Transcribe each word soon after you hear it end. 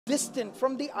distant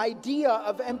from the idea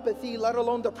of empathy, let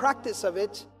alone the practice of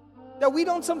it, that we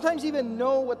don't sometimes even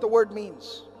know what the word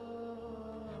means.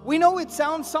 We know it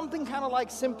sounds something kind of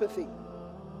like sympathy.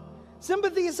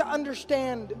 Sympathy is to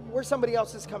understand where somebody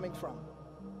else is coming from,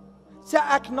 to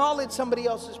acknowledge somebody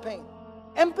else's pain.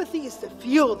 Empathy is to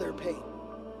feel their pain.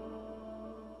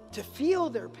 To feel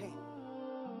their pain.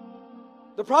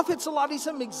 The Prophet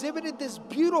ﷺ exhibited this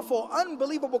beautiful,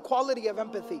 unbelievable quality of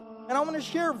empathy. And I want to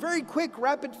share very quick,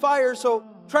 rapid fire, so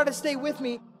try to stay with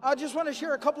me. I just want to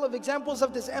share a couple of examples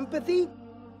of this empathy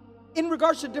in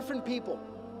regards to different people.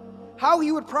 How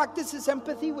he would practice his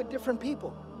empathy with different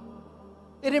people.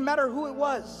 It didn't matter who it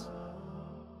was.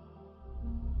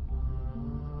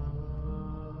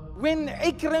 When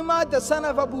Ikrimah, the son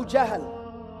of Abu Jahl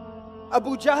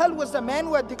was the man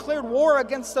who had declared war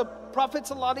against the Prophet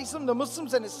ﷺ, the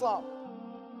Muslims and Islam.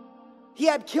 He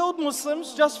had killed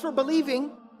Muslims just for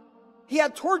believing. He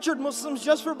had tortured Muslims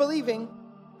just for believing.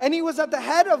 And he was at the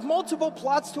head of multiple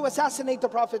plots to assassinate the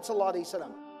Prophet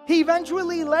ﷺ. He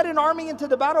eventually led an army into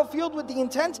the battlefield with the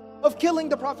intent of killing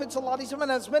the Prophet ﷺ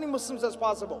and as many Muslims as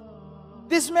possible.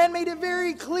 This man made it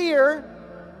very clear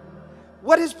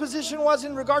what his position was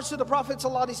in regards to the Prophet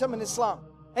ﷺ and Islam.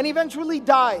 And eventually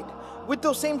died with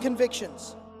those same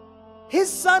convictions. His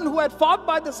son, who had fought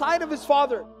by the side of his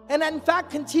father and in fact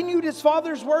continued his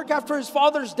father's work after his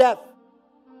father's death,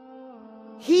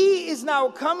 he is now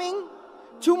coming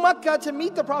to Mecca to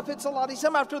meet the Prophet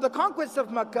ﷺ after the conquest of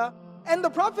Mecca. And the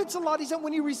Prophet ﷺ,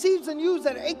 when he receives the news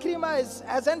that Ikrimah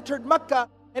has entered Mecca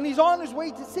and he's on his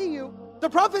way to see you, the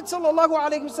Prophet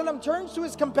ﷺ turns to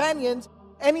his companions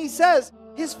and he says,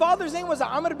 his father's name was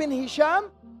Amr bin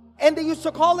Hisham, and they used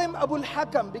to call him Abu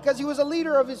al-Hakam because he was a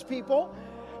leader of his people.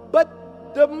 But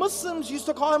the Muslims used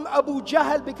to call him Abu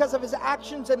Jahl because of his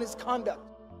actions and his conduct.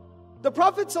 The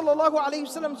Prophet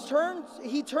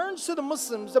ﷺ turns to the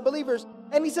Muslims, the believers,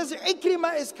 and he says,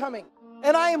 Ikrimah is coming.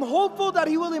 And I am hopeful that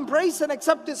he will embrace and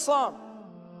accept Islam.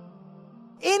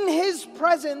 In his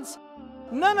presence,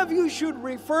 none of you should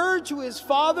refer to his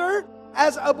father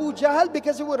as Abu Jahl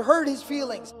because it would hurt his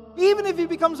feelings. Even if he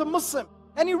becomes a Muslim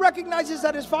and he recognizes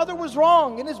that his father was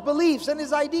wrong in his beliefs and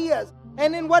his ideas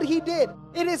and in what he did,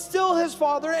 it is still his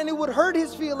father and it would hurt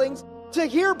his feelings to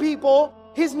hear people,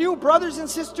 his new brothers and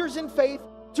sisters in faith,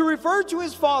 to refer to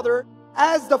his father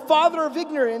as the father of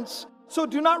ignorance. So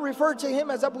do not refer to him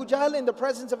as Abu Jahl in the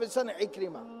presence of his son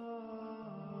Ikrimah.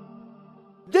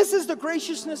 This is the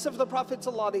graciousness of the Prophet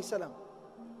ﷺ.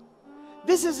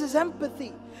 This is his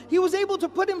empathy. He was able to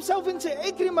put himself into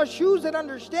Ikrimah's shoes and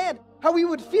understand how he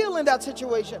would feel in that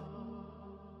situation.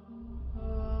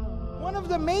 One of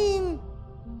the main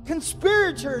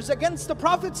conspirators against the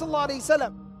Prophet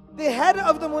ﷺ, the head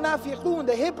of the munafiqun,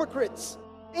 the hypocrites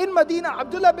in Medina,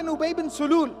 Abdullah bin Ubay bin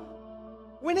Sulul,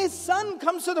 when his son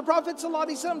comes to the Prophet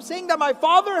ﷺ saying that my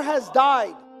father has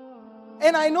died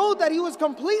and I know that he was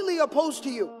completely opposed to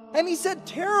you and he said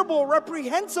terrible,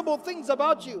 reprehensible things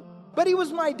about you, but he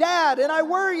was my dad and I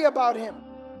worry about him.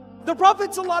 The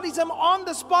Prophet ﷺ on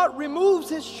the spot removes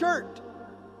his shirt,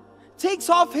 takes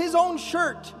off his own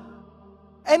shirt,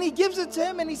 and he gives it to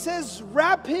him and he says,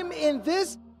 wrap him in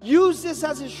this, use this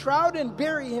as his shroud and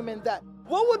bury him in that.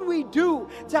 What would we do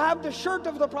to have the shirt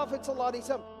of the Prophet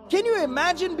ﷺ? Can you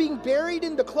imagine being buried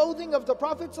in the clothing of the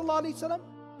Prophet ﷺ?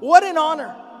 What an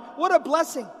honor, what a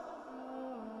blessing.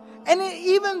 And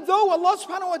even though Allah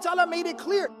subhanahu wa ta'ala made it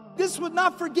clear, this would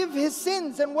not forgive his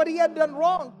sins and what he had done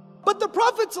wrong. But the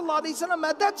Prophet ﷺ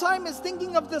at that time is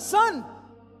thinking of the son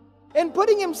and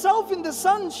putting himself in the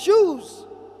son's shoes.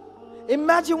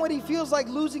 Imagine what he feels like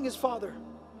losing his father.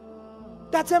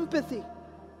 That's empathy.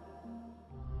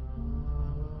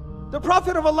 The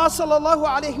Prophet of Allah sallallahu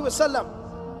alaihi wasallam,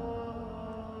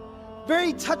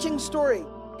 very touching story.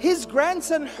 His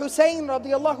grandson Hussein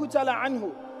radiallahu ta'ala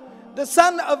anhu, the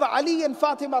son of Ali and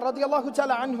Fatima radiallahu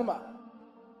ta'ala anhuma.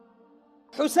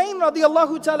 Hussein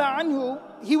radiallahu ta'ala anhu,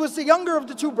 he was the younger of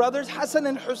the two brothers, Hassan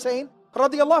and Hussein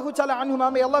radiallahu ta'ala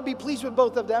anhuma. May Allah be pleased with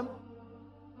both of them.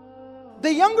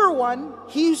 The younger one,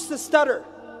 he used to stutter.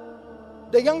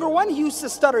 The younger one, he used to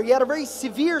stutter. He had a very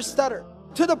severe stutter,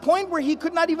 to the point where he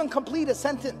could not even complete a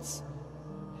sentence.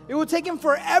 It would take him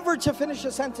forever to finish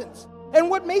a sentence. And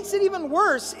what makes it even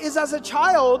worse is, as a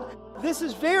child, this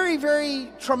is very, very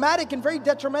traumatic and very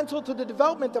detrimental to the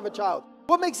development of a child.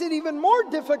 What makes it even more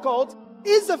difficult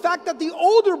is the fact that the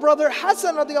older brother,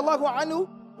 Hassan radiallahu anhu,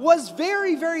 was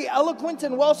very, very eloquent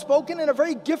and well-spoken and a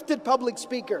very gifted public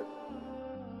speaker.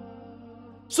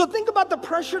 So think about the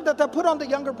pressure that put on the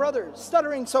younger brother,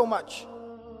 stuttering so much.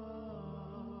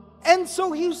 And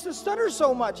so he used to stutter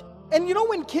so much. And you know,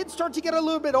 when kids start to get a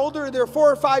little bit older, they're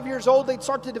 4 or 5 years old, they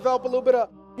start to develop a little bit of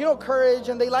courage,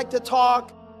 and they like to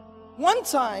talk. One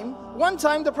time,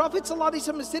 the Prophet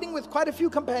ﷺ is sitting with quite a few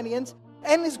companions,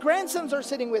 and his grandsons are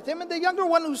sitting with him, and the younger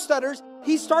one who stutters,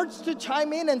 he starts to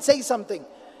chime in and say something.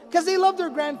 Because they love their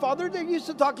grandfather, they're used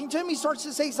to talking to him, he starts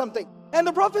to say something. And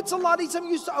the Prophet ﷺ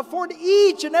used to afford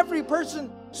each and every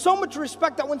person so much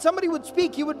respect that when somebody would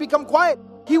speak, he would become quiet.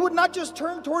 He would not just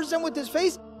turn towards them with his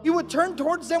face, he would turn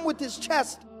towards them with his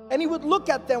chest, and he would look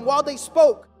at them while they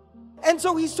spoke. And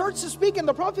so he starts to speak, and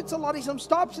the Prophet ﷺ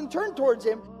stops and turns towards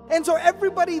him. And so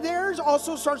everybody there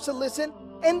also starts to listen,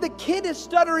 and the kid is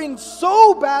stuttering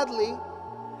so badly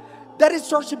that it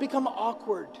starts to become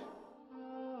awkward.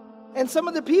 And some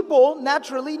of the people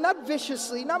naturally, not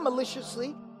viciously, not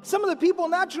maliciously, some of the people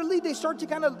naturally, they start to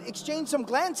kind of exchange some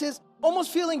glances,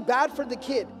 almost feeling bad for the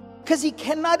kid, because he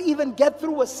cannot even get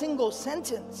through a single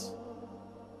sentence.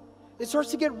 It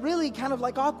starts to get really kind of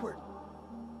like awkward.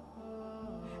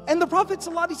 And the Prophet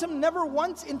ﷺ never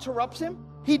once interrupts him.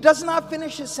 He does not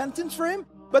finish his sentence for him.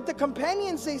 But the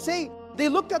companions, they say, they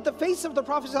looked at the face of the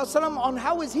Prophet ﷺ on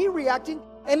how is he reacting,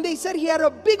 and they said he had a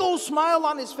big old smile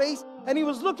on his face, and he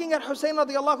was looking at Hussein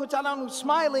radiallahu ta'ala anhu,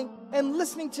 smiling and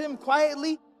listening to him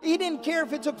quietly. He didn't care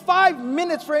if it took 5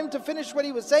 minutes for him to finish what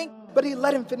he was saying, but he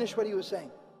let him finish what he was saying.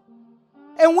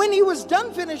 And when he was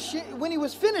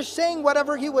finished saying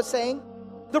whatever he was saying,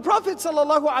 the Prophet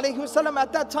ﷺ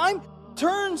at that time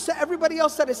turns to everybody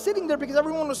else that is sitting there, because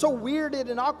everyone was so weirded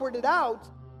and awkwarded out.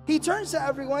 He turns to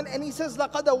everyone and he says,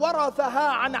 لَقَدْ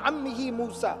وَرَثَهَا عَنْ عَمِّهِ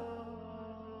مُوسَى.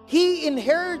 He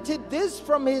inherited this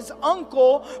from his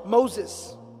uncle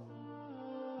Moses.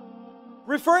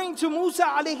 Referring to Musa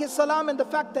alayhi salam and the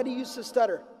fact that he used to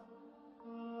stutter.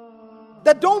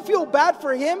 That don't feel bad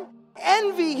for him,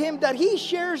 envy him that he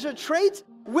shares a trait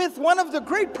with one of the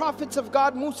great prophets of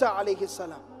God, Musa alayhi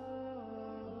salam.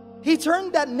 He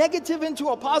turned that negative into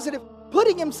a positive,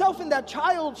 putting himself in that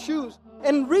child's shoes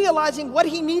and realizing what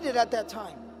he needed at that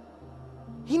time.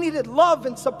 He needed love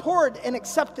and support and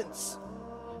acceptance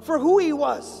for who he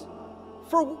was,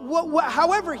 for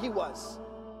however he was.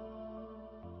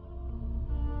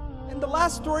 And the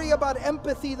last story about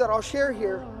empathy that I'll share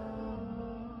here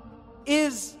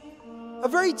is a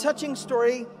very touching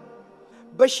story.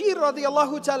 Bashir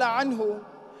radiallahu ta'ala anhu,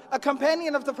 a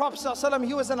companion of the Prophet ﷺ,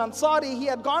 he was an Ansari. He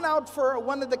had gone out for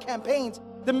one of the campaigns,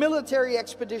 the military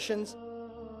expeditions.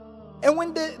 And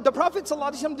when the Prophet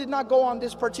ﷺ did not go on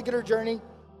this particular journey,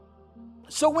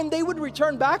 so when they would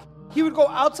return back, he would go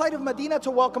outside of Medina to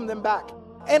welcome them back.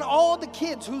 And all the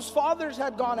kids whose fathers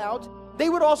had gone out, they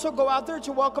would also go out there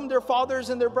to welcome their fathers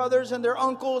and their brothers and their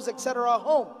uncles, etc.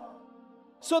 home.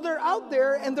 So they're out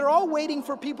there and they're all waiting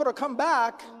for people to come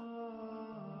back.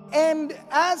 And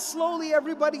as slowly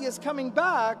everybody is coming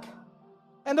back,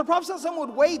 and the Prophet ﷺ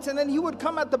would wait, and then he would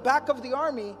come at the back of the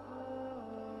army.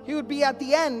 He would be at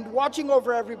the end watching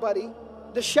over everybody,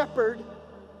 the shepherd.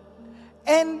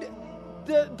 And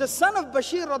the son of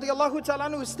Bashir radiallahu ta'ala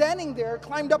anhu is standing there,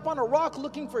 climbed up on a rock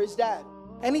looking for his dad.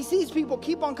 And he sees people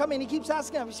keep on coming. He keeps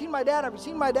asking, have you seen my dad? Have you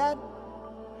seen my dad?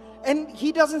 And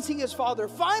he doesn't see his father.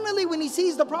 Finally, when he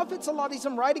sees the Prophet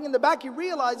ﷺ riding in the back, he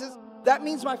realizes, that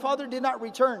means my father did not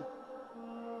return.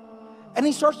 And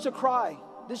he starts to cry.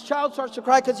 This child starts to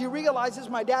cry because he realizes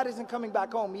my dad isn't coming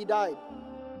back home. He died.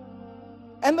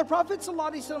 And the Prophet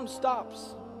ﷺ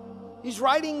stops. He's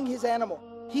riding his animal.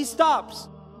 He stops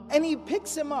and he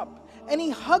picks him up and he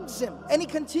hugs him and he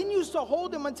continues to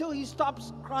hold him until he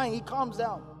stops crying. He calms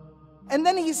down. And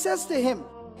then he says to him,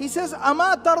 he says,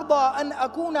 أَمَا تَرْضَى أَنْ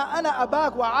أَكُونَ أَنَا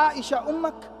أَبَاكَ وَعَائِشَ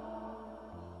أُمَّكَ.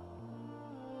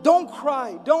 Don't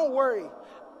cry, don't worry.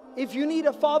 If you need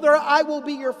a father, I will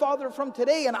be your father from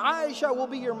today, and Aisha will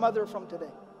be your mother from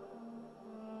today.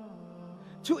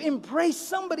 To embrace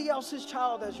somebody else's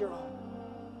child as your own.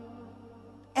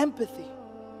 Empathy.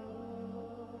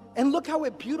 And look how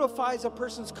it beautifies a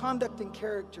person's conduct and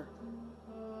character.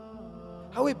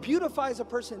 How it beautifies a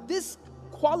person. This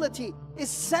quality is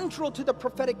central to the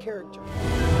prophetic character.